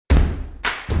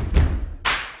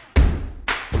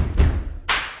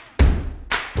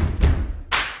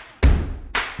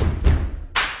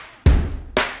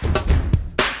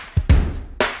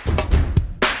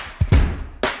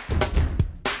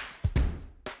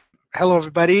Hello,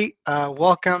 everybody.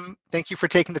 Welcome. Thank you for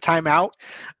taking the time out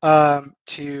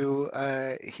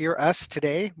to hear us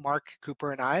today, Mark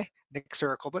Cooper and I, Nick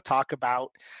Siricolbit, talk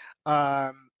about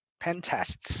pen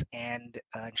tests and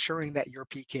ensuring that your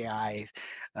PKI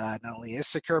not only is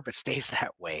secure, but stays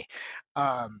that way.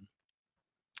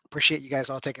 Appreciate you guys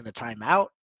all taking the time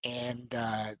out. And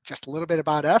just a little bit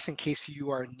about us in case you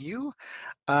are new.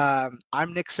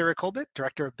 I'm Nick Siricolbit,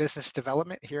 Director of Business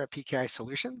Development here at PKI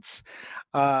Solutions,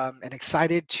 and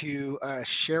excited to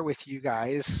share with you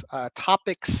guys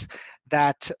topics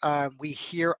that we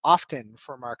hear often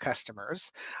from our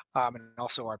customers and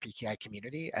also our PKI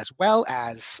community, as well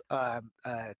as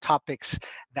topics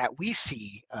that we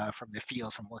see from the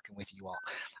field from working with you all.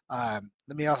 I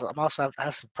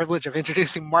have the privilege of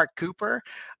introducing Mark Cooper.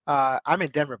 I'm in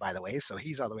Denver, by the way, so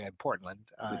he's all the way in Portland.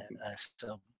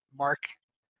 So Mark.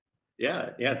 Yeah.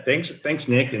 Thanks,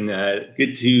 Nick, and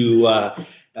good to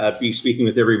be speaking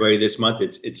with everybody this month.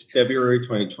 It's February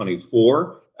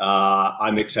 2024.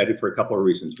 I'm excited for a couple of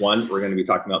reasons. One, we're going to be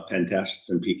talking about pen tests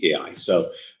and PKI,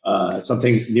 so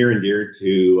something near and dear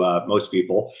to most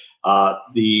people.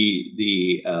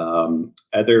 The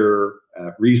other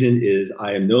reason is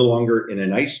I am no longer in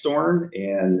an ice storm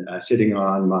and sitting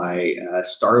on my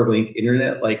Starlink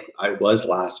internet like I was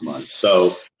last month.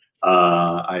 So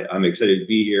I'm excited to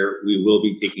be here. We will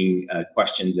be taking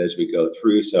questions as we go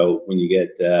through. So when you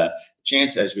get the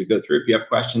chance as we go through, if you have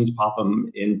questions, pop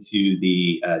them into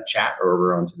the chat or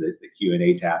over onto the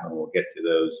Q&A tab, and we'll get to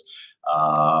those.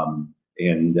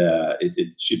 It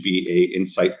should be an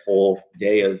insightful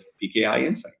day of PKI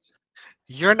insights.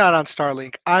 You're not on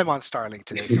Starlink. I'm on Starlink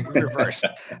today, so we reversed.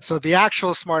 So the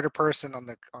actual smarter person on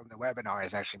the webinar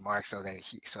is actually Mark. So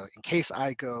in case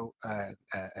I go and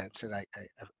said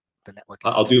the network,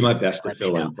 I'll do my best to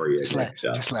fill in for you.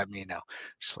 Just let me know.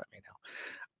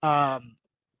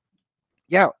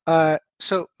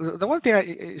 So the one thing,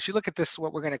 as you look at this,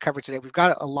 what we're going to cover today, we've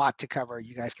got a lot to cover.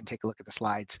 You guys can take a look at the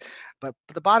slides, but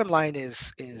the bottom line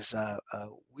is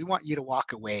we want you to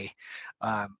walk away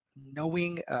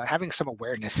knowing, having some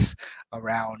awareness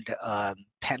around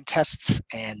pen tests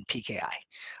and PKI.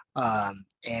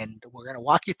 And we're going to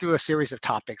walk you through a series of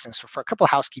topics. And so for a couple of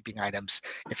housekeeping items,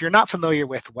 if you're not familiar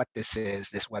with what this is,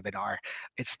 this webinar,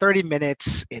 it's 30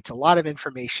 minutes. It's a lot of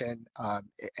information. And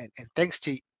thanks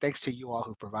to you all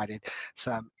who provided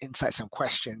some insight, some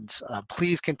questions.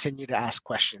 Please continue to ask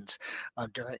questions.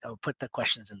 Put the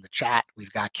questions in the chat.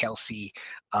 We've got Kelsey,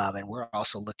 and we're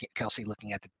also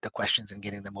looking at the questions and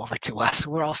getting them over to us.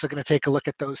 We're also going to take a look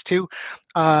at those too.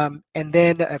 And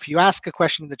then if you ask a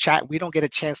question in the chat, we don't get a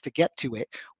chance to get to it,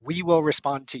 we will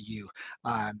respond to you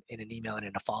in an email and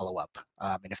in a follow-up.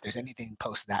 And if there's anything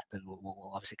post that, then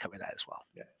we'll obviously cover that as well.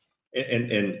 Yeah.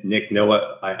 And Nick, know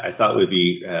what I thought would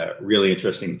be really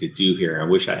interesting to do here. I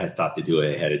wish I had thought to do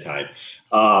it ahead of time.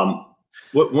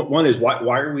 One is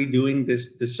why are we doing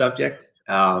this subject?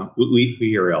 We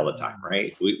hear it all the time,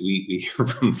 right? We hear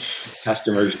from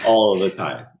customers all of the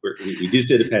time. We just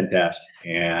did a pen test,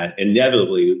 and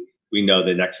inevitably we know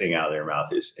the next thing out of their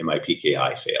mouth is, "And my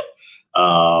PKI failed."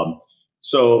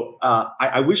 So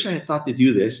I wish I had thought to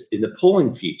do this in the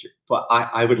polling feature, but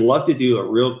I would love to do a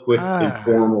real quick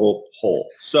informal poll.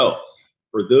 So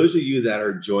for those of you that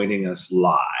are joining us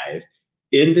live,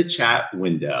 in the chat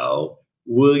window,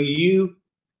 will you,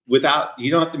 you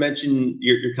don't have to mention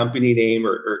your company name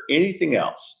or anything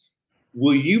else,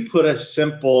 will you put a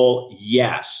simple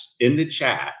yes in the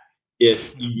chat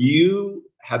if you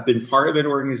have been part of an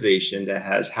organization that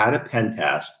has had a pen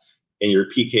test and your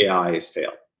PKI has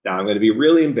failed? Now, I'm going to be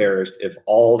really embarrassed if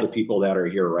all the people that are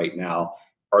here right now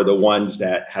are the ones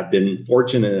that have been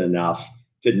fortunate enough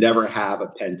to never have a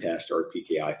pen test or a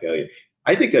PKI failure.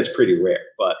 I think that's pretty rare,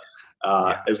 but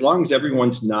as long as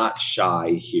everyone's not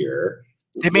shy here,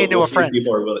 they may know a friend.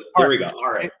 People are willing. There we go.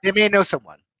 All right. They may know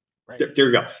someone. Right. There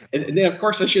we go. And then, of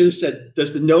course, I should have said,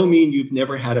 does the no mean you've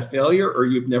never had a failure or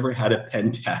you've never had a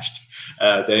pen test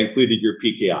that included your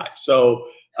PKI? So,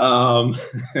 all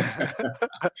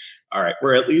right,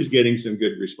 we're at least getting some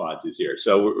good responses here.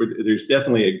 So there's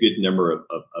definitely a good number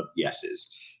of yeses.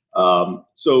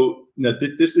 So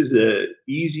this is an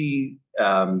easy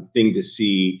thing to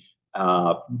see.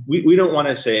 We don't want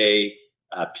to say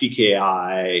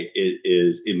PKI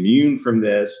is immune from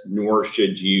this, nor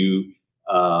should you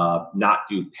not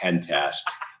do pen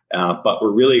tests. But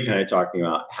we're really kind of talking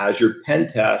about, has your pen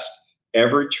test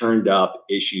ever turned up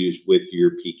issues with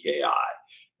your PKI?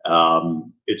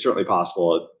 It's certainly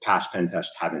possible past pen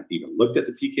tests haven't even looked at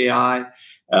the PKI,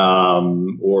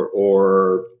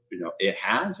 or it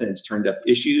has and it's turned up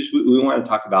issues. We want to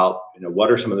talk about what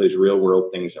are some of those real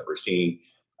world things that we're seeing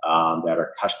that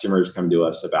our customers come to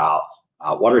us about.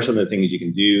 What are some of the things you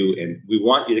can do? And we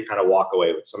want you to kind of walk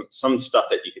away with some stuff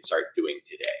that you can start doing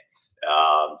today.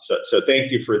 So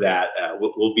thank you for that.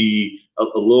 We'll be a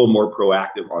little more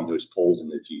proactive on those polls in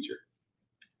the future.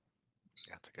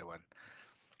 Yeah, that's a good one.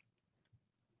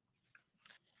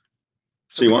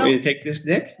 So you want me to take this,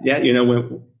 Nick? Yeah,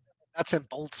 nuts and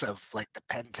bolts of like the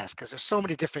pen test, because there's so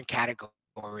many different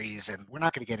categories, and we're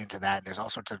not going to get into that. There's all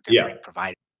sorts of different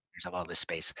providers of all this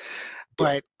space.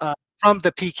 But from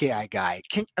the PKI guide,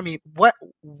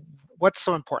 what's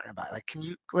so important about it? Like,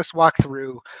 let's walk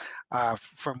through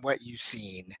from what you've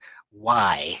seen,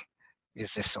 why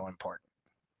is this so important?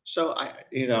 So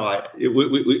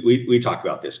we talk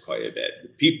about this quite a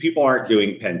bit. People aren't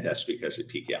doing pen tests because of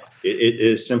PKI. It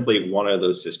is simply one of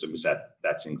those systems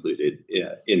that's included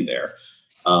in there.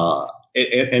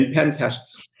 And pen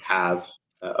tests have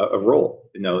a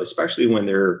role, especially when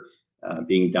they're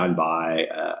being done by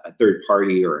a third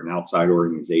party or an outside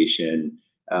organization,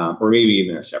 or maybe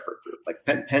even a separate group. Like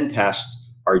pen tests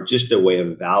are just a way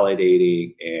of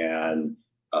validating and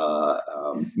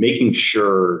making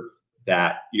sure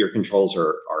that your controls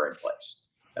are in place.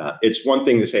 It's one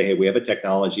thing to say, hey, we have a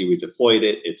technology, we deployed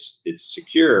it, it's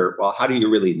secure. Well, how do you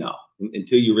really know?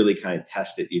 Until you really kind of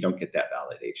test it, you don't get that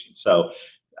validation. So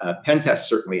pen tests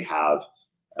certainly have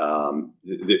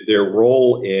their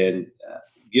role in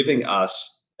giving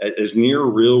us as near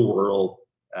real world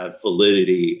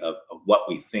validity of what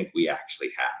we think we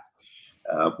actually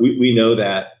have. We know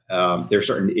that there are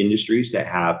certain industries that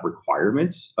have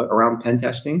requirements around pen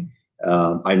testing.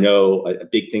 I know a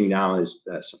big thing now is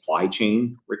supply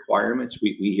chain requirements.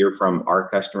 We hear from our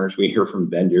customers, we hear from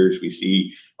vendors, we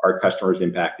see our customers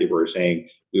impacted. We're saying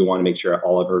we want to make sure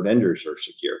all of our vendors are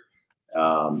secure.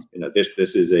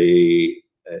 This is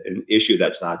an issue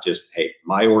that's not just, hey,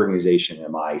 my organization,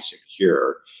 am I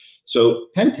secure? So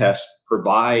pen tests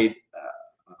provide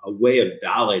a way of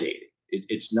validating.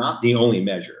 It's not the only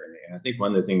measure. And I think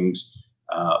one of the things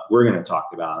we're going to talk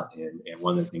about, and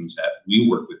one of the things that we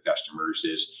work with customers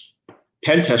is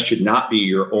pen test should not be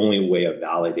your only way of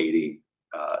validating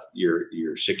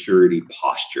your security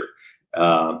posture.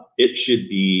 It should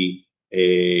be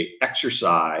a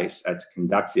exercise that's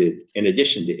conducted in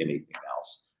addition to anything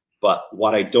else. But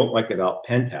what I don't like about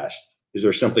pen test is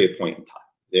they're simply a point in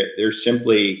time. They're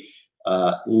simply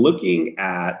looking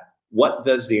at what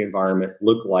does the environment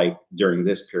look like during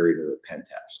this period of the pen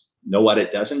test. Know what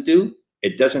it doesn't do?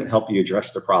 It doesn't help you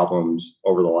address the problems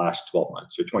over the last 12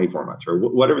 months or 24 months or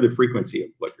whatever the frequency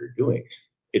of what you're doing.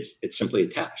 It's simply a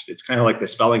test. It's kind of like the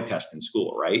spelling test in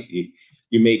school, right?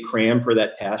 You may cram for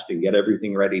that test and get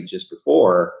everything ready just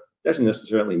before. It doesn't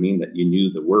necessarily mean that you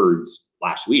knew the words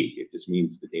last week. It just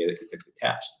means the day that you took the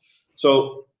test.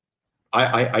 So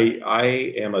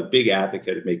I am a big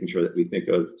advocate of making sure that we think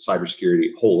of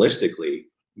cybersecurity holistically,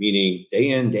 meaning day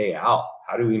in, day out.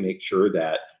 How do we make sure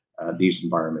that these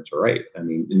environments are right? I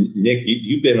mean, Nick,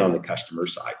 you've been on the customer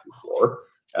side before.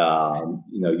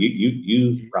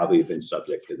 You probably have been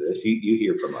subject to this. You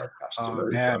hear from our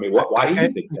customers. I mean, why do you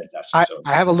think pen tests are so important?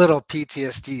 I have a little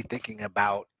PTSD thinking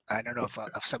about, I don't know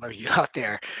if some of you out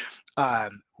there,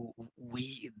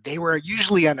 they were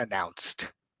usually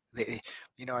unannounced.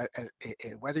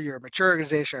 Whether you're a mature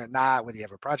organization or not, whether you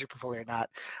have a project portfolio or not,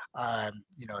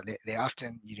 they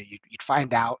often, you'd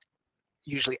find out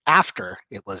usually after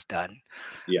it was done.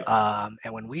 Yeah.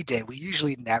 And when we did, we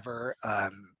usually never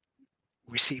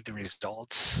received the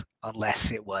results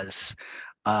unless it was,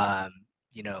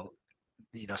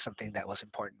 something that was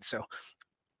important. So,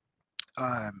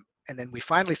 and then we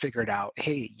finally figured out,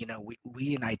 hey,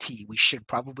 we in IT, we should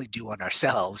probably do one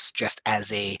ourselves just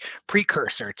as a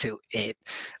precursor to it.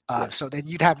 So then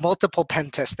you'd have multiple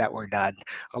pen tests that were done,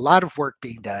 a lot of work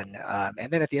being done. And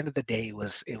then at the end of the day,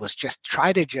 it was just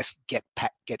try to just get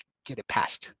it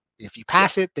passed. If you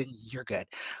pass it, then you're good.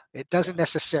 It doesn't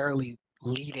necessarily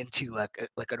lead into like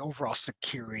an overall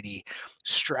security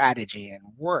strategy and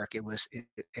work. And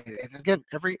again,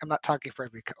 I'm not talking for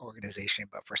every organization,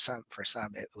 but for some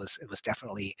it was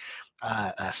definitely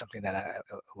something that I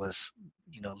was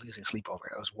losing sleep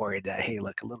over. I was worried that, hey,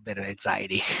 look, a little bit of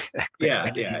anxiety.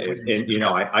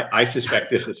 I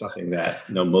suspect this is something that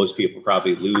most people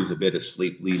probably lose a bit of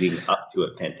sleep leading up to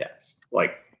a pen test.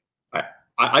 Like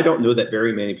I don't know that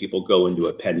very many people go into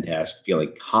a pen test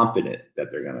feeling confident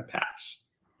that they're going to pass,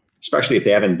 especially if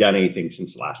they haven't done anything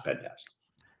since the last pen test.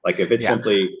 Like if it's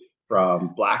simply from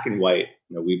black and white,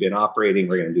 we've been operating,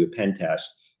 we're going to do a pen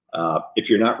test.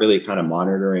 If you're not really kind of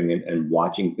monitoring and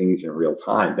watching things in real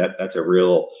time, that's a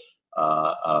real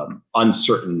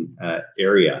uncertain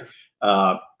area.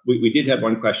 we did have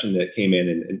one question that came in,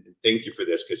 and thank you for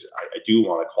this, because I do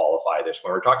want to qualify this.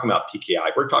 When we're talking about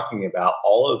PKI, we're talking about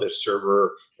all of the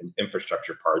server and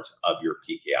infrastructure parts of your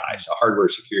PKI. So hardware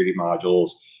security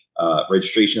modules,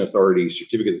 registration authorities,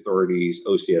 certificate authorities,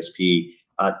 OCSP,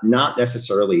 not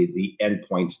necessarily the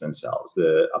endpoints themselves,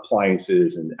 the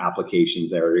appliances and applications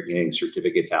that are getting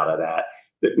certificates out of that.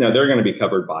 Now, they're going to be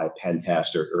covered by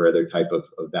PenTest or other type of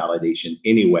validation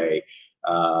anyway.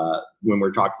 When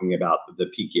we're talking about the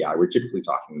PKI, we're typically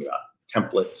talking about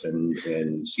templates and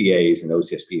CAs and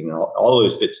OCSP and all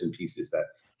those bits and pieces that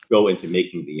go into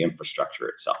making the infrastructure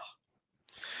itself.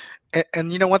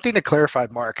 And one thing to clarify,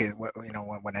 Mark,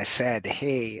 when I said,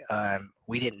 hey,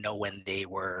 we didn't know when they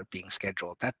were being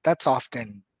scheduled, that's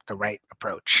often the right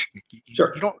approach.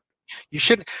 Sure. You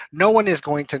shouldn't. No one is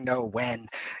going to know when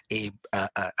a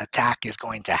attack is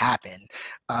going to happen,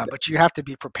 but you have to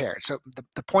be prepared. So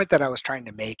the point that I was trying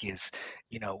to make is,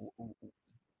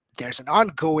 there's an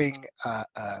ongoing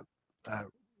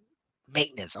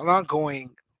maintenance, an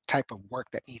ongoing type of work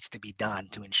that needs to be done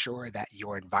to ensure that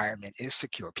your environment is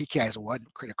secure. PKI is one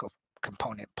critical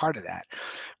component part of that,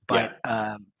 but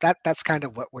that's kind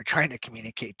of what we're trying to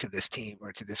communicate to this team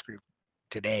or to this group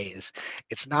today. Is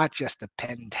it's not just the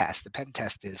pen test. The pen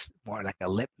test is more like a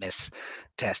litmus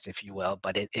test, if you will,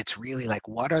 but it's really like,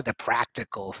 what are the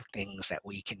practical things that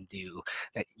we can do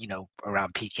that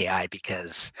around PKI?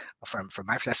 Because from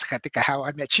my perspective, I think how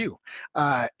I met you,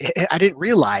 I didn't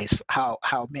realize how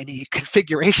many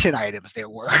configuration items there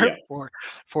were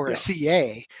for a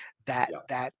CA that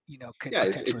could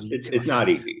potentially lead to it's not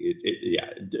easy.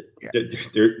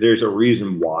 There's a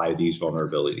reason why these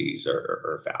vulnerabilities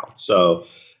are found. So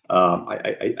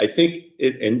I think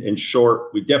in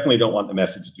short, we definitely don't want the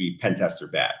message to be pen tests are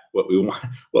bad. What we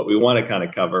want to kind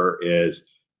of cover is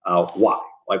why.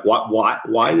 Like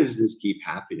why does this keep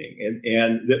happening?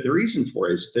 And the reason for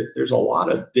it is that there's a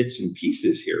lot of bits and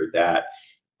pieces here that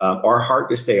are hard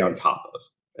to stay on top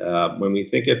of. When we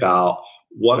think about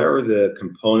what are the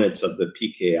components of the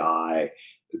PKI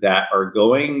that are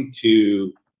going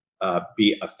to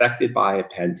be affected by a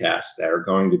pen test, that are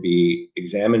going to be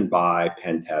examined by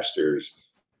pen testers,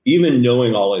 even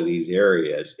knowing all of these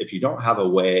areas, if you don't have a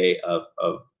way of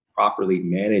properly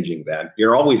managing them,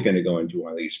 you're always going to go into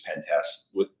one of these pen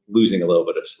tests with losing a little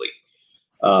bit of sleep.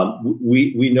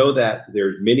 We know that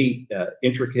there's many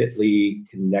intricately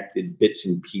connected bits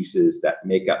and pieces that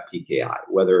make up PKI,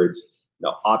 whether it's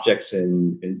objects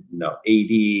and AD,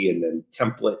 and then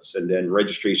templates, and then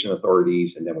registration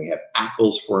authorities, and then we have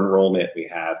ACLs for enrollment. We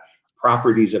have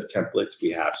properties of templates.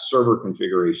 We have server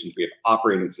configurations. We have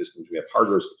operating systems. We have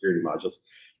hardware security modules.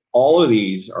 All of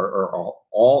these are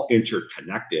all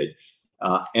interconnected,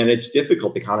 and it's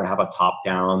difficult to kind of have a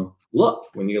top-down look.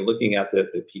 When you're looking at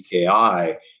the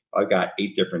PKI, I've got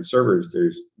 8 different servers.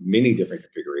 There's many different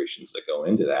configurations that go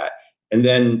into that, and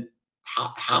then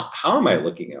how am I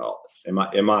looking at all this?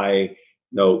 Am I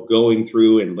going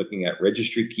through and looking at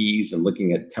registry keys and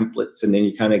looking at templates, and then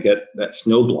you kind of get that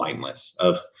snow blindness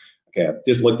of, okay, I've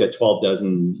just looked at 12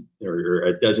 dozen or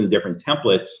a dozen different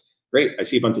templates. Great, I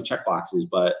see a bunch of checkboxes,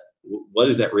 but what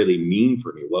does that really mean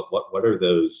for me? What are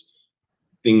those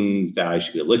things that I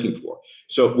should be looking for?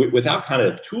 So without kind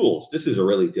of tools, this is a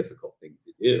really difficult thing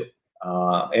to do.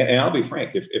 And I'll be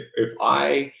frank, if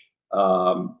I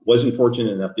wasn't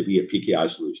fortunate enough to be at PKI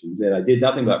Solutions, and I did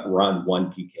nothing but run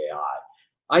one PKI,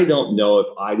 I don't know if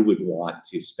I would want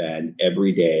to spend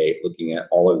every day looking at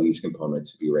all of these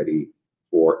components to be ready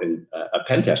for a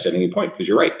pen test at any point, because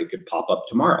you're right, it could pop up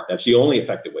tomorrow. That's the only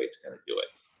effective way it's going to do it.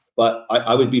 But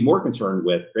I would be more concerned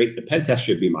with, great, the pen test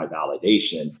should be my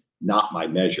validation, not my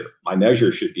measure. My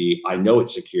measure should be, I know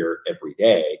it's secure every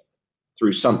day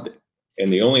through something.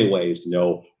 And the only way is to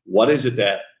know what is it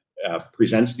that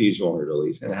presents these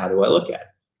vulnerabilities, and how do I look at it?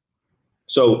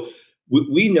 So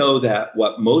we know that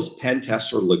what most pen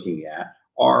tests are looking at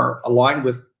are aligned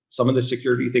with some of the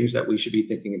security things that we should be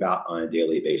thinking about on a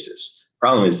daily basis.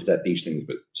 Problem is that these things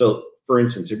move. So for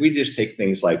instance, if we just take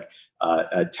things like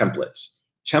templates,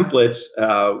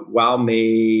 while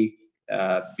may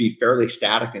be fairly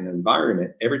static in an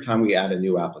environment, every time we add a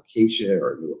new application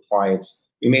or a new appliance,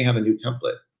 we may have a new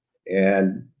template.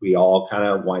 And we all kind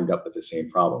of wind up with the same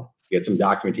problem. Get some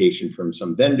documentation from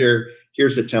some vendor.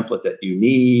 Here's the template that you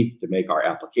need to make our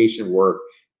application work.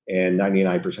 And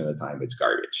 99% of the time, it's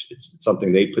garbage. It's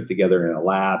something they put together in a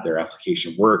lab. Their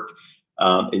application worked.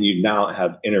 And you now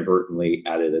have inadvertently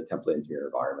added a template into your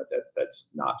environment that's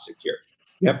not secure.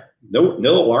 Yep.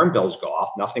 No alarm bells go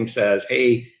off. Nothing says,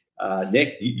 hey,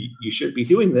 Nick, you should be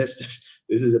doing this.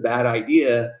 This is a bad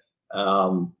idea.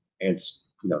 And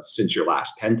since your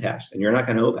last pen test, and you're not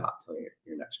going to know about until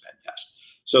your next pen test.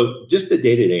 So just the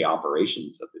day-to-day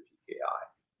operations of the PKI.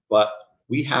 But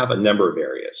we have a number of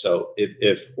areas. So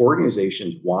if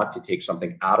organizations want to take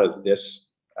something out of this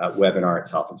webinar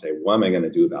itself and say, what am I going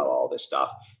to do about all this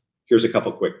stuff? Here's a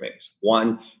couple quick things.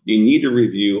 One, you need to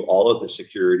review all of the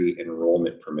security and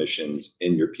enrollment permissions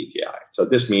in your PKI. So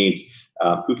this means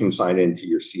who can sign into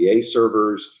your CA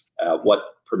servers, what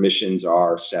permissions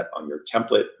are set on your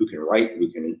template, who can write, who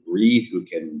can read, who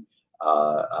can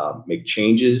make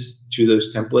changes to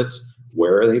those templates,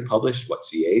 where are they published, what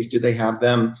CAs do they have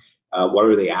them, what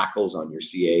are the ACLs on your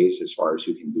CAs as far as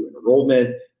who can do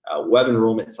enrollment, web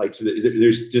enrollment sites. So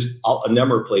there's just a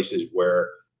number of places where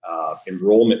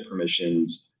enrollment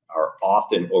permissions are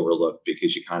often overlooked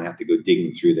because you kind of have to go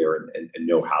digging through there and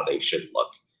know how they should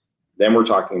look. Then we're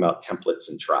talking about templates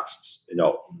and trusts.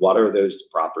 What are those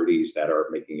properties that are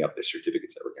making up the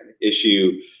certificates that we're going to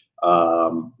issue?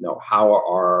 How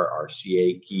are our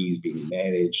CA keys being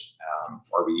managed?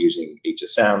 Are we using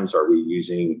HSMs? Are we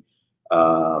using,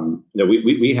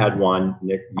 we had one,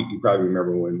 Nick, you probably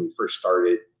remember when we first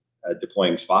started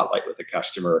deploying Spotlight with a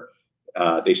customer.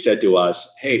 They said to us,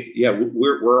 hey, yeah,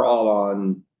 we're all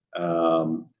on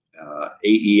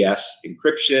AES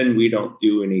encryption. We don't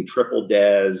do any triple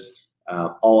DES.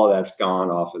 All of that's gone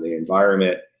off of the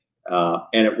environment.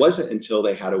 And it wasn't until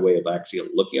they had a way of actually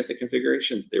looking at the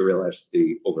configurations, they realized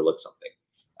they overlooked something.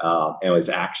 And it was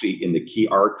actually in the key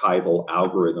archival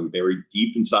algorithm buried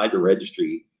deep inside the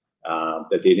registry that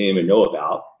they didn't even know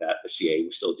about, that the CA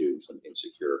was still doing some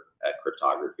insecure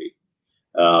cryptography.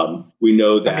 We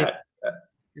know that.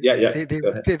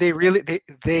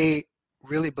 They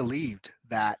really believed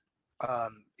that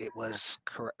it was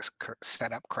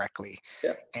set up correctly.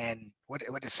 Yeah. And what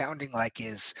it's sounding like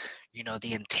is,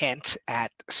 the intent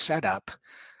at setup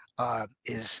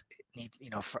is,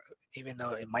 even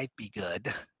though it might be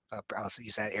good, I'll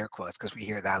use that air quotes because we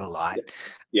hear that a lot.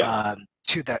 Yeah.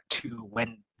 To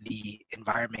when the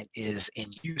environment is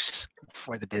in use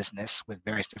for the business with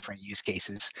various different use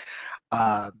cases.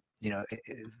 The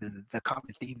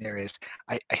common theme there is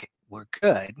we're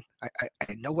good. I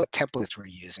know what templates we're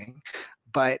using,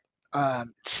 but it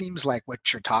seems like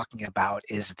what you're talking about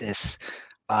is this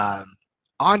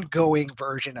ongoing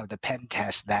version of the pen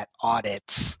test that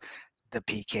audits the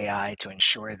PKI to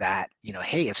ensure that,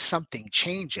 hey, if something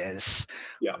changes,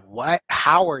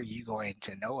 how are you going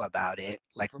to know about it?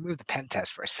 Like, remove the pen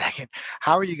test for a second.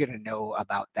 How are you going to know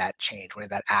about that change, or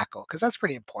that ACL? Because that's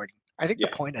pretty important. I think the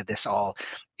point of this all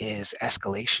is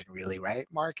escalation, really, right,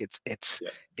 Mark? It's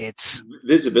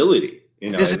visibility.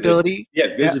 Visibility.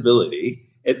 Visibility.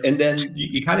 And then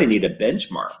you kind of need a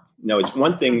benchmark. It's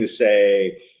one thing to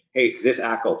say, hey, this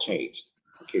ACL changed.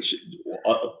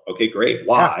 Okay, great.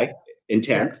 Why? Yeah.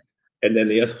 Intent. Yeah. And then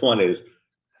the other one is,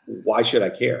 why should I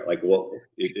care? Like,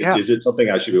 is it something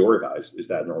I should be worried about? Is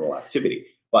that normal activity?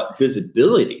 But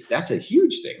visibility, that's a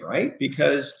huge thing, right?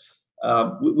 Because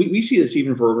we see this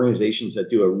even for organizations that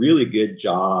do a really good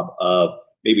job of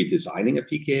maybe designing a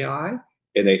PKI,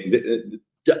 and they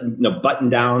button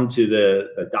down to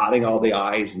the dotting all the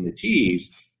I's and the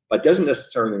T's, but doesn't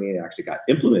necessarily mean it actually got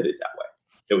implemented that way.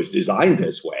 It was designed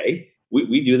this way.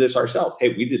 We do this ourselves. Hey,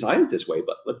 we designed it this way,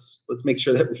 but let's make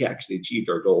sure that we actually achieved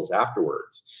our goals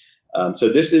afterwards. So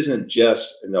this isn't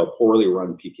just poorly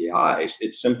run PKIs.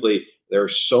 It's simply there are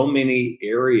so many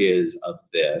areas of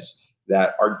this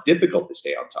that are difficult to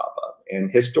stay on top of.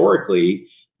 And historically,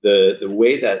 the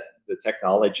way that the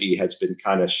technology has been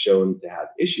kind of shown to have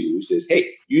issues is,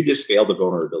 hey, you just failed the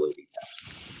vulnerability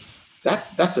test.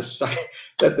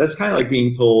 That's kind of like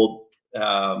being told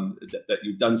that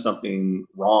you've done something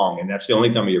wrong, and that's the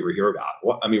only time you ever hear about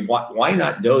it. Why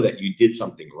not know that you did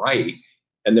something right?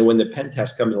 And then when the pen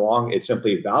test comes along, it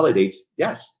simply validates,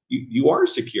 yes, you are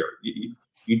secure.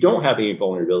 You don't have any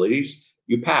vulnerabilities.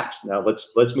 You passed. Now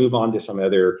let's move on to some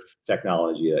other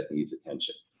technology that needs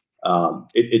attention.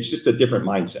 It's just a different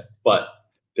mindset, but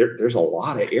there's a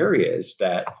lot of areas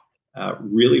that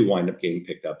really wind up getting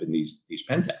picked up in these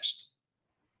pen tests.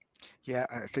 Yeah,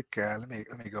 I think let me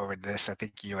go over this. I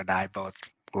think you and I both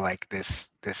like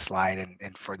this slide,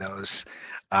 and for those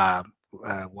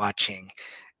watching,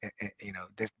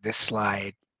 this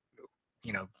slide,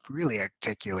 really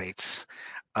articulates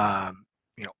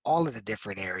all of the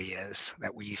different areas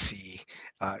that we see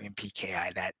in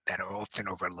PKI that are often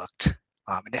overlooked.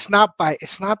 And it's not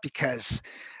because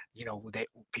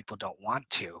people don't want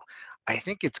to. I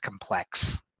think it's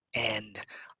complex, and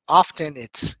often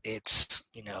it's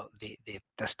the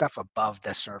stuff above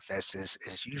the surface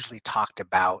is usually talked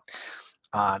about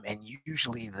And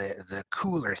usually the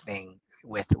cooler thing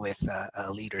with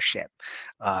leadership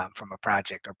from a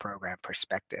project or program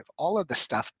perspective. All of the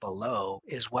stuff below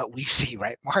is what we see,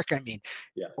 right, Mark? I mean,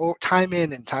 Yeah. time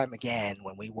in and time again,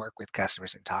 when we work with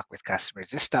customers and talk with customers,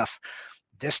 this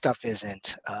stuff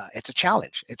isn't, it's a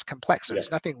challenge. It's complex. So Yeah.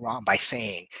 there's nothing wrong by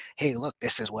saying, hey, look,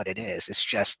 this is what it is. It's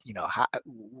just,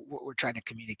 what we're trying to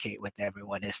communicate with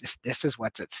everyone is this is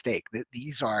what's at stake.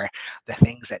 These are the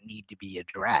things that need to be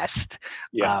addressed,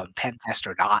 Yeah. pen test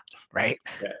or not, right?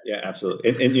 Yeah, absolutely.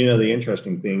 And the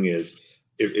interesting thing is,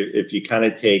 if you kind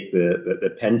of take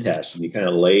the pen test and you kind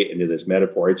of lay it into this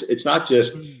metaphor, it's not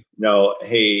just,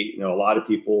 hey, a lot of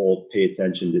people pay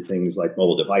attention to things like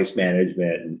mobile device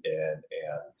management and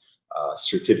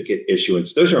certificate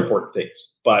issuance. Those are important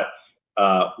things. But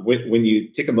when you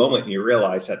take a moment and you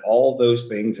realize that all those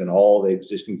things and all the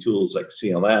existing tools like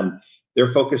CLM,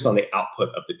 they're focused on the output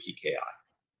of the PKI.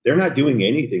 They're not doing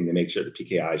anything to make sure the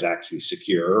PKI is actually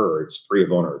secure or it's free of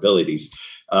vulnerabilities.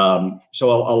 So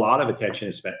a lot of attention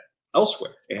is spent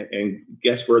elsewhere. And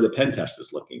guess where the pen test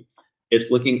is looking?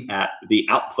 It's looking at the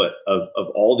output of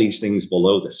all these things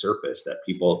below the surface that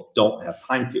people don't have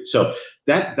time to. So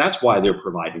that's why they're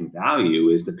providing value,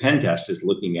 is the pen test is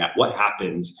looking at what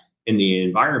happens in the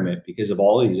environment because of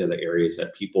all these other areas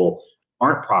that people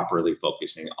aren't properly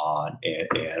focusing on and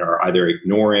are either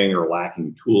ignoring or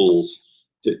lacking tools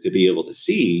to be able to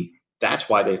see. That's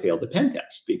why they failed the pen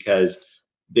test, because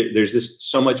there's just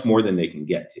so much more than they can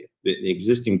get to. The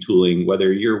existing tooling,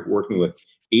 whether you're working with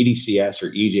ADCS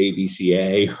or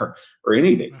EJBCA or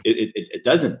anything, it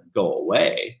doesn't go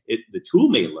away. The tool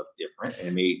may look different and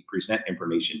it may present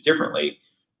information differently,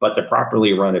 but to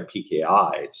properly run a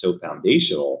PKI, it's so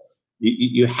foundational.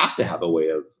 You have to have a way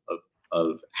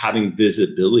of having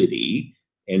visibility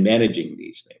and managing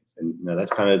these things. And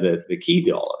that's kind of the key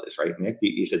to all of this, right, Nick?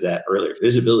 You said that earlier,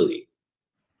 visibility.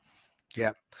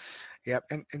 Yeah. Yep.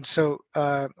 And so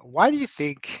why do you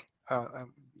think,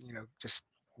 just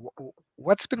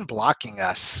what's been blocking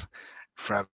us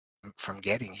from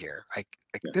getting here? Like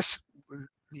Yeah. this,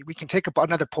 we can take up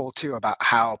another poll too about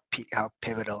how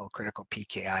pivotal critical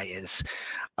PKI is.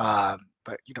 But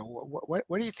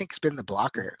what do you think has been the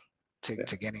blocker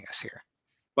to getting us here?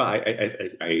 Well,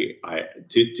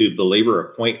 to belabor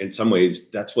a point, in some ways,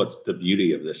 that's what's the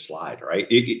beauty of this slide, right?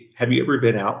 Have you ever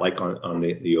been out like on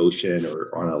the ocean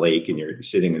or on a lake and you're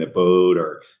sitting in a boat,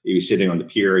 or you're sitting on the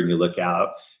pier and you look out?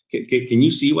 Can you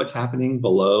see what's happening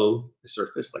below the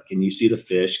surface? Like, can you see the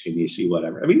fish? Can you see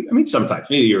whatever? I mean, sometimes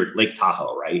maybe you're at Lake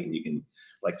Tahoe, right? And you can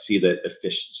like see the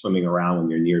fish swimming around when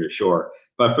you're near the shore.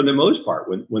 But for the most part,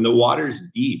 when the water's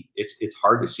deep, it's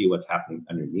hard to see what's happening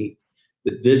underneath.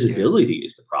 The visibility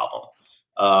is the problem.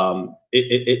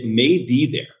 It may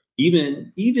be there,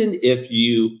 even if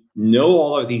you know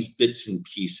all of these bits and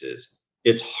pieces.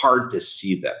 It's hard to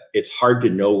see them. It's hard to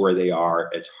know where they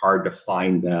are. It's hard to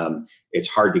find them. It's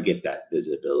hard to get that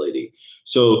visibility.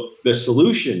 So the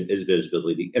solution is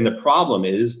visibility, and the problem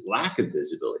is lack of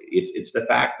visibility. It's the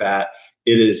fact that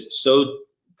it is so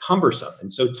cumbersome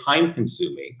and so time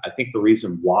consuming. I think the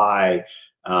reason why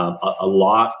a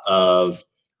lot of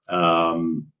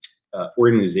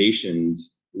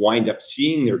organizations wind up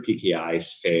seeing their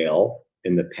PKIs fail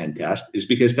in the pen test is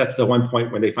because that's the one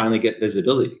point when they finally get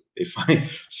visibility. They find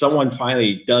someone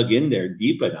finally dug in there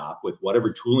deep enough with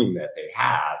whatever tooling that they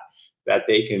have that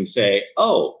they can say,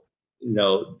 oh,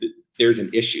 there's an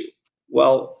issue.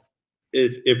 Well,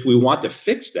 if we want to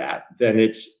fix that, then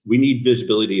we need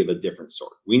visibility of a different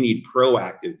sort. We need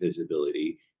proactive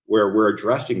visibility where we're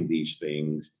addressing these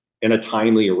things in a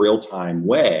timely, real-time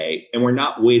way, and we're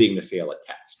not waiting to fail a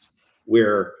test.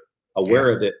 We're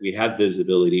aware of it. We have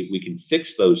visibility. We can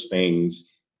fix those things.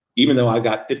 Even though I've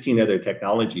got 15 other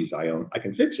technologies I own, I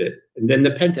can fix it. And then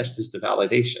the pen test is the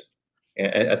validation.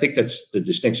 And I think that's the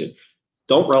distinction.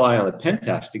 Don't rely on the pen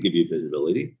test to give you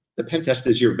visibility. The pen test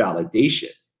is your validation.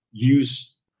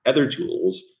 Use other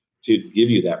tools to give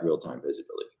you that real-time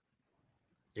visibility.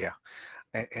 Yeah.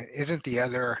 And isn't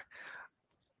a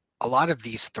lot of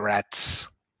these threats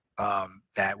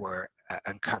that were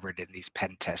uncovered in these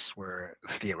pen tests were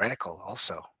theoretical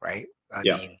also, right? I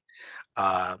mean,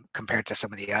 compared to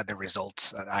some of the other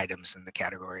results items in the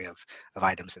category of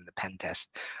items in the pen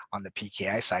test on the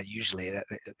PKI side, usually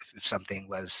if something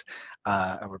was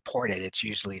reported, it's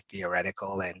usually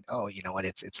theoretical and, oh, you know what,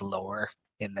 it's lower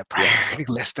in the priority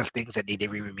list of things that need to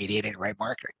be remediated, right,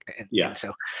 Mark? And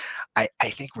so I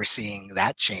think we're seeing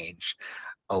that change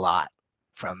a lot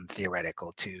from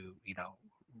theoretical to,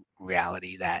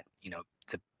 reality, that,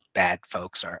 the bad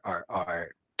folks are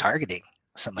targeting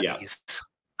some of these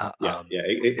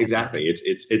Exactly.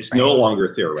 It's right. no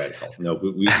longer theoretical. No,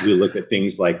 we look at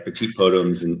things like petit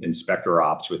potems and Spectre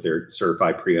Ops with their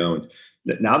certified pre-owned.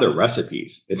 Now they're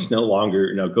recipes. It's no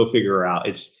longer, go figure out.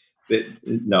 It's that,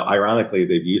 no, ironically,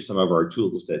 they've used some of our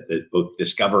tools that both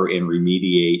discover and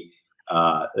remediate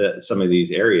some of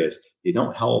these areas. They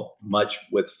don't help much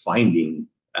with finding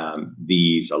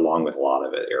these, along with a lot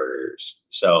of errors.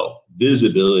 So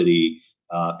visibility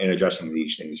and addressing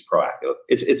these things proactively.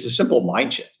 It's a simple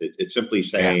mind shift. It's simply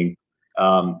saying,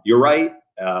 you're right.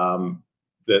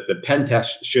 The pen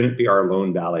test shouldn't be our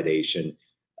lone validation.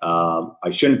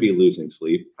 I shouldn't be losing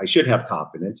sleep. I should have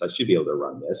confidence. I should be able to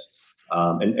run this.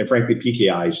 And frankly,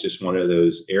 PKI is just one of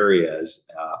those areas.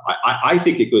 I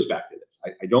think it goes back to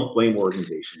this. I don't blame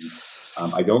organizations.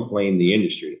 I don't blame the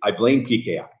industry. I blame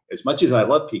PKI. As much as I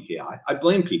love PKI, I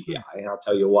blame PKI, and I'll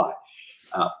tell you why.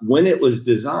 When it was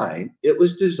designed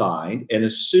and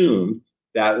assumed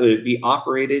that it would be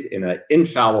operated in an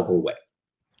infallible way,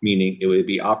 meaning it would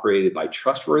be operated by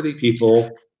trustworthy people,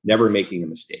 never making a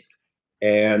mistake.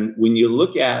 And when you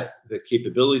look at the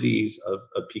capabilities of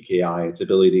PKI, its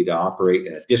ability to operate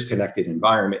in a disconnected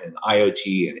environment and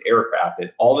IoT and aircraft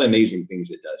and all the amazing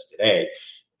things it does today,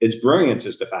 its brilliance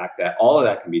is the fact that all of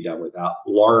that can be done without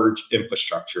large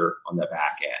infrastructure on the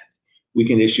back end. We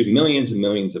can issue millions and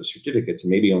millions of certificates and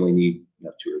maybe only need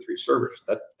 2 or 3 servers.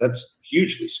 That's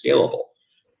hugely scalable.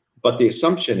 But the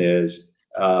assumption is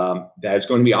that it's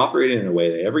going to be operated in a way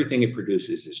that everything it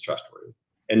produces is trustworthy,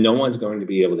 and no one's going to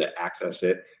be able to access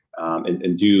it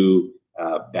and do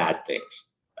bad things.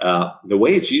 The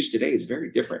way it's used today is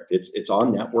very different. It's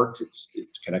on networks.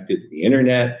 It's connected to the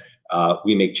internet.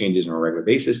 We make changes on a regular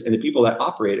basis, and the people that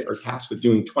operate it are tasked with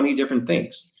doing 20 different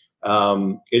things.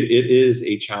 It is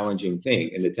a challenging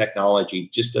thing, and the technology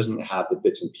just doesn't have the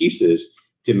bits and pieces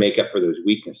to make up for those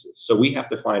weaknesses. So we have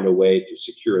to find a way to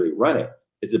securely run it.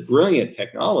 It's a brilliant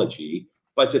technology,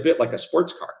 but it's a bit like a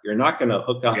sports car. You're not going to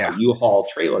hook up a U-Haul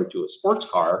trailer to a sports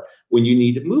car when you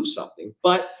need to move something,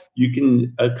 but you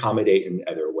can accommodate in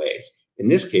other ways. In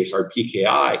this case, our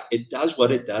PKI, it does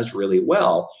what it does really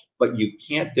well, but you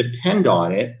can't depend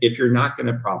on it if you're not going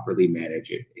to properly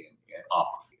manage it and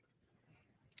operate.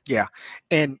 Yeah,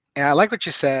 and I like what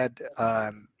you said.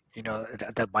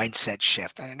 The mindset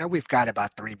shift. I know we've got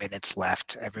about 3 minutes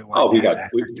left. Everyone has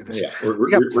access to this. We're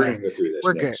going to go through this.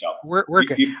 We're good. So we're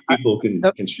good. People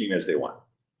can stream as they want.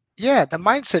 Yeah, the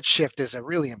mindset shift is a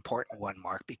really important one,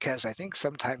 Mark, because I think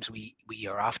sometimes we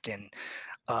are often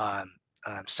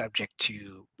subject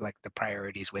to like the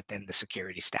priorities within the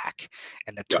security stack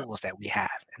and the tools that we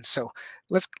have. And so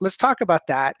let's talk about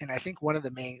that. And I think one of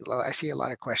the main, I see a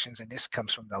lot of questions, and this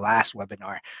comes from the last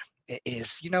webinar,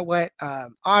 is,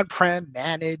 on-prem,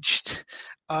 managed,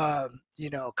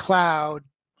 cloud,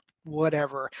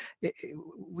 whatever.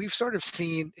 We've sort of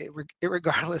seen,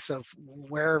 regardless of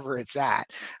wherever it's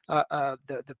at,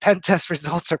 the pen test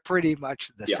results are pretty much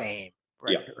the same,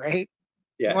 right?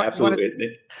 Yeah,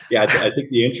 absolutely. I think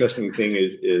the interesting thing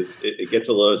is it gets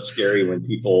a little scary when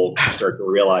people start to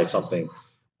realize something.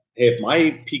 Hey, if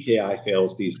my PKI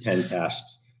fails these pen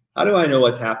tests, how do I know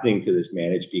what's happening to this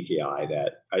managed PKI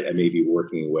that I may be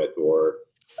working with, or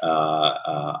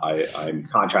I'm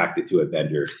contracted to a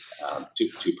vendor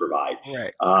to provide?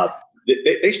 Right.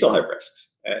 They still have risks,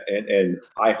 and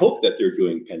I hope that they're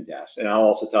doing pen tests. And I'll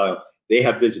also tell them they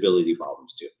have visibility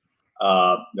problems too.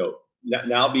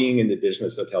 Now being in the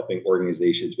business of helping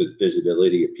organizations with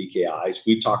visibility of PKIs,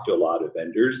 we talk to a lot of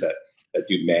vendors that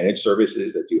do managed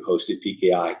services, that do hosted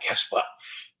PKI. Guess what?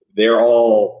 They're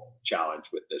all challenged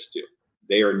with this too.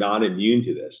 They are not immune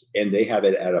to this, and they have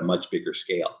it at a much bigger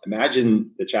scale.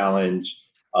 Imagine the challenge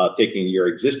of taking your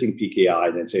existing PKI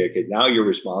and then say, okay, now you're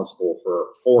responsible for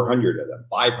 400 of them,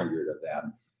 500 of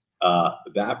them.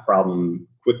 That problem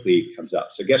quickly comes up.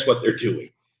 So guess what they're doing?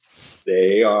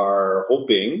 They are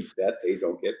hoping that they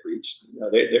don't get breached.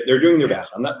 They're doing their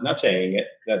best. I'm not saying it.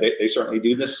 They certainly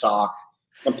do the SOC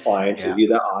compliance. They do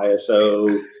the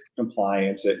ISO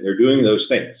compliance. They're doing those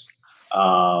things.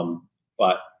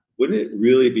 But wouldn't it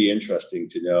really be interesting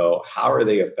to know how are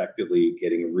they effectively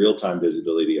getting real-time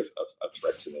visibility of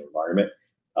threats in the environment?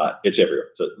 It's everywhere.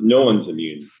 So no one's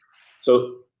immune.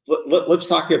 So let's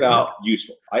talk about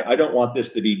useful. I don't want this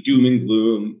to be doom and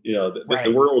gloom.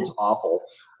 The world's awful.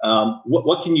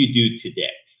 What can you do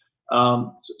today?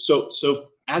 So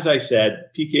as I said,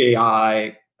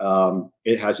 PKI,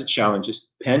 it has its challenges.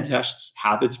 Pen tests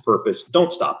have its purpose.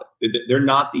 Don't stop it. They're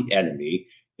not the enemy.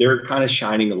 They're kind of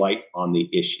shining a light on the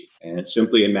issue. And it's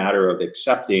simply a matter of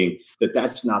accepting that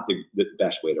that's not the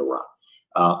best way to run.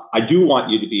 I do want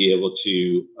you to be able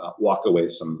to walk away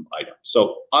with some items.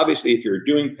 So obviously, if you're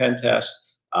doing pen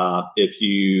tests, If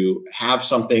you have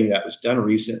something that was done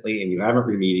recently and you haven't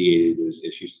remediated those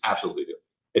issues, absolutely do.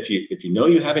 If you know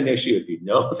you have an issue, if you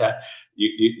know that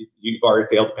you've already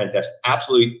failed the pen test,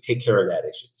 absolutely take care of that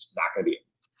issue. It's not going to be it.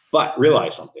 But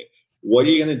realize something. What are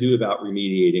you going to do about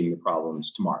remediating the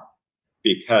problems tomorrow?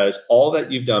 Because all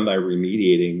that you've done by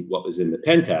remediating what was in the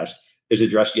pen test is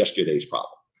address yesterday's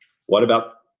problem. What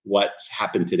about what's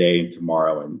happened today and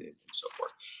tomorrow and so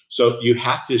forth? So you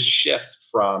have to shift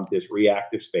from this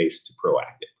reactive space to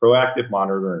proactive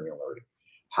monitoring and alerting.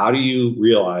 How do you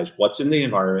realize what's in the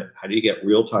environment? How do you get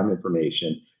real-time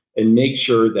information and make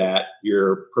sure that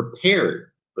you're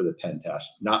prepared for the pen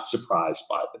test, not surprised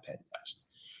by the pen test?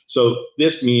 So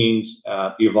this means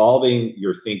evolving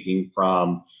your thinking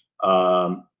from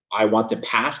I want to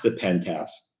pass the pen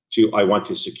test to I want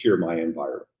to secure my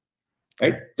environment.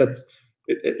 Right?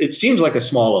 It seems like a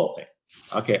small little thing.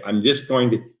 Okay, I'm just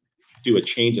going to do a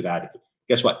change of attitude.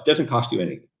 Guess what? It doesn't cost you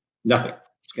anything. Nothing.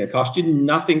 It's going to cost you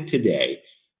nothing today,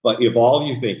 but evolve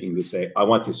your thinking to say, I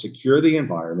want to secure the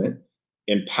environment,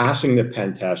 and passing the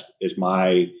pen test is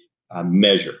my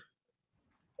measure.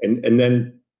 And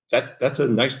then that's a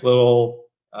nice little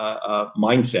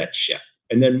mindset shift.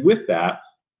 And then with that,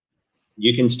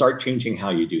 you can start changing how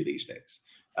you do these things.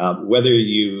 Whether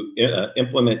you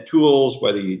implement tools,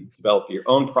 whether you develop your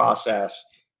own process,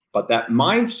 but that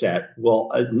mindset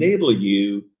will enable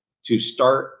you to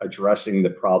start addressing the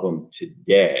problem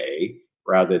today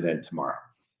rather than tomorrow.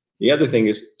 The other thing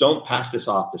is, don't pass this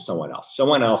off to someone else.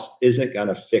 Someone else isn't going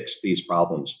to fix these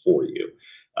problems for you.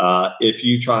 If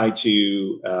you try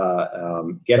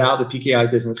to get out of the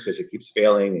PKI business because it keeps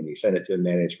failing and you send it to a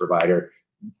managed provider,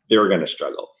 they're going to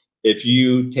struggle. If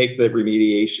you take the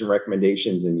remediation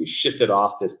recommendations and you shift it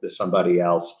off to somebody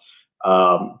else,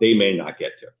 they may not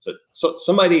get to it. So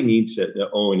somebody needs to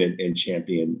own and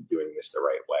champion doing this the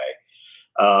right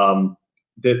way.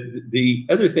 The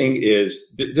other thing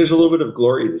is there's a little bit of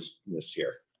gloriousness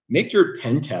here. Make your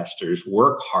pen testers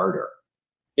work harder.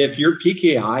 If your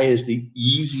PKI is the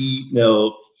easy,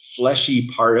 fleshy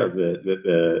part of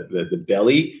the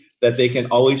belly that they can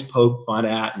always poke fun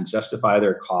at and justify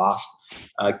their cost,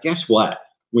 guess what?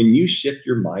 When you shift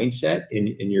your mindset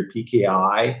and your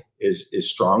PKI is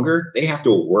stronger, they have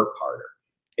to work harder.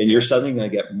 And you're suddenly going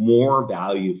to get more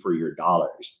value for your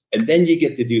dollars. And then you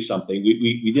get to do something.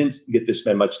 We didn't get to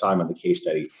spend much time on the case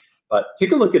study, but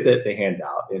take a look at the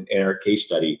handout in our case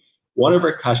study. One of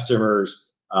our customers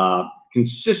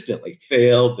consistently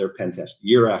failed their pen test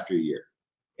year after year.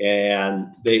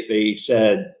 And they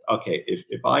said, okay,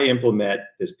 if I implement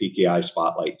this PKI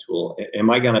Spotlight tool, am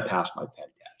I going to pass my pen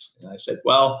test? And I said,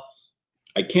 well,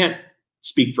 I can't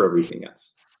speak for everything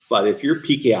else. But if your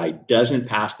PKI doesn't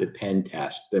pass the pen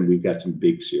test, then we've got some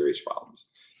big serious problems.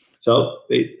 So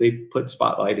they put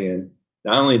Spotlight in.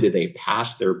 Not only did they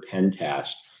pass their pen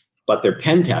test, but their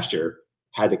pen tester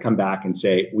had to come back and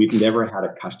say, we've never had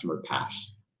a customer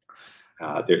pass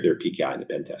their PKI in the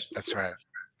pen test. That's right.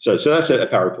 So that's a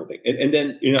powerful thing. And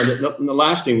then, the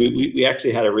last thing, we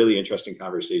actually had a really interesting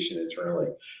conversation internally.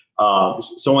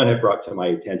 Someone had brought to my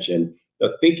attention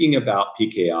thinking about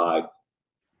PKI.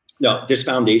 No, this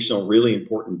foundational, really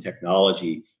important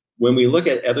technology. When we look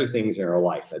at other things in our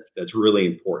life, that's really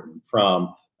important,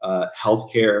 from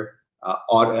healthcare,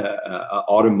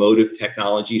 automotive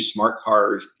technology, smart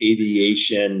cars,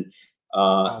 aviation,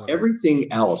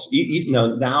 everything else.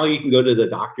 Now you can go to the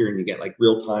doctor and you get like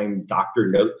real-time doctor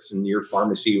notes, and your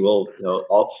pharmacy will,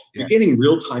 you're getting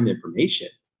real-time information.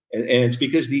 And it's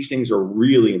because these things are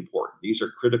really important. These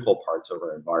are critical parts of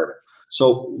our environment.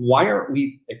 So why aren't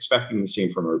we expecting the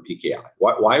same from our PKI?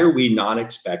 Why are we not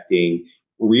expecting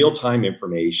real-time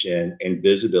information and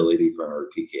visibility from our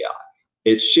PKI?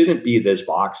 It shouldn't be this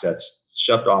box that's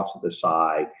shoved off to the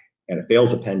side and it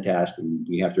fails a pen test and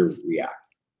we have to react.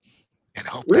 And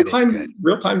hope that it's good.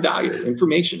 Real-time value,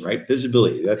 information, right?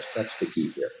 Visibility, that's the key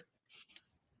here.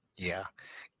 Yeah.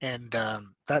 And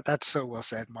that's so well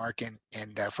said, Mark.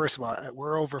 And first of all,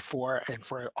 we're over 4, and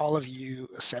for all of you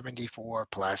 74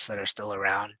 plus that are still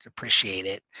around, appreciate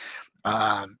it.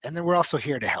 And then we're also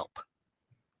here to help.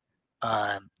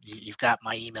 You've got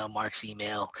my email, Mark's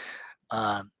email.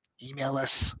 Email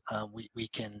us. We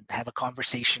can have a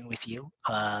conversation with you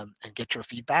and get your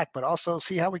feedback, but also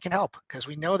see how we can help, because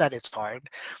we know that it's hard.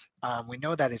 We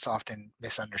know that it's often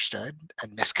misunderstood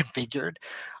and misconfigured.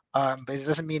 But it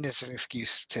doesn't mean it's an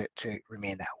excuse to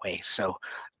remain that way. So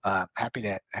happy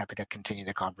to continue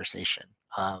the conversation.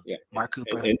 Mark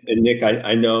Cooper. And Nick,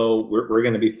 I know we're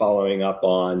going to be following up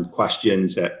on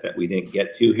questions that we didn't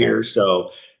get to here.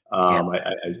 So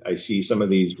I see some of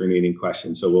these remaining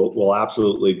questions. So we'll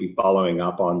absolutely be following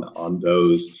up on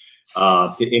those.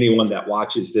 To anyone that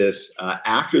watches this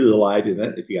after the live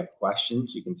event, if you have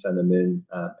questions, you can send them in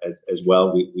as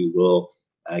well. We will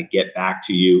get back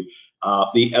to you.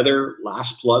 The other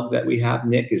last plug that we have,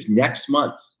 Nick, is next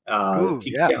month. Ooh,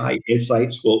 yeah. PKI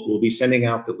Insights, we'll be sending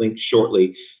out the link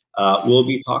shortly. We'll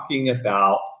be talking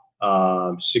about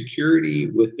security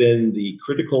within the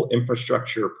critical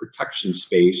infrastructure protection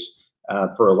space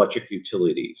for electric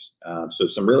utilities. So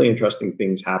some really interesting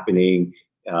things happening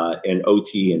in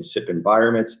OT and SIP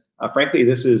environments. Frankly,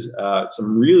 this is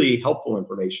some really helpful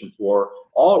information for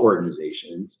all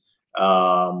organizations.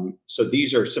 So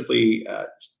these are simply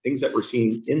things that we're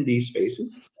seeing in these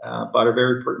spaces, but are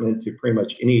very pertinent to pretty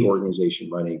much any organization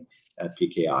running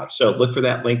PKI. So look for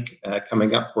that link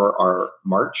coming up for our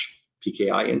March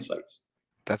PKI Insights.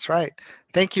 That's right.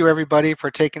 Thank you, everybody, for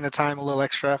taking the time a little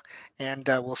extra, and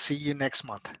we'll see you next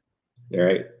month. All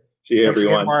right. See you, Thanks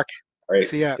everyone. again, Mark. All right.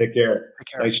 See ya. Take care. Take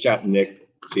care. Nice chatting, Nick.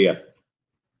 See ya.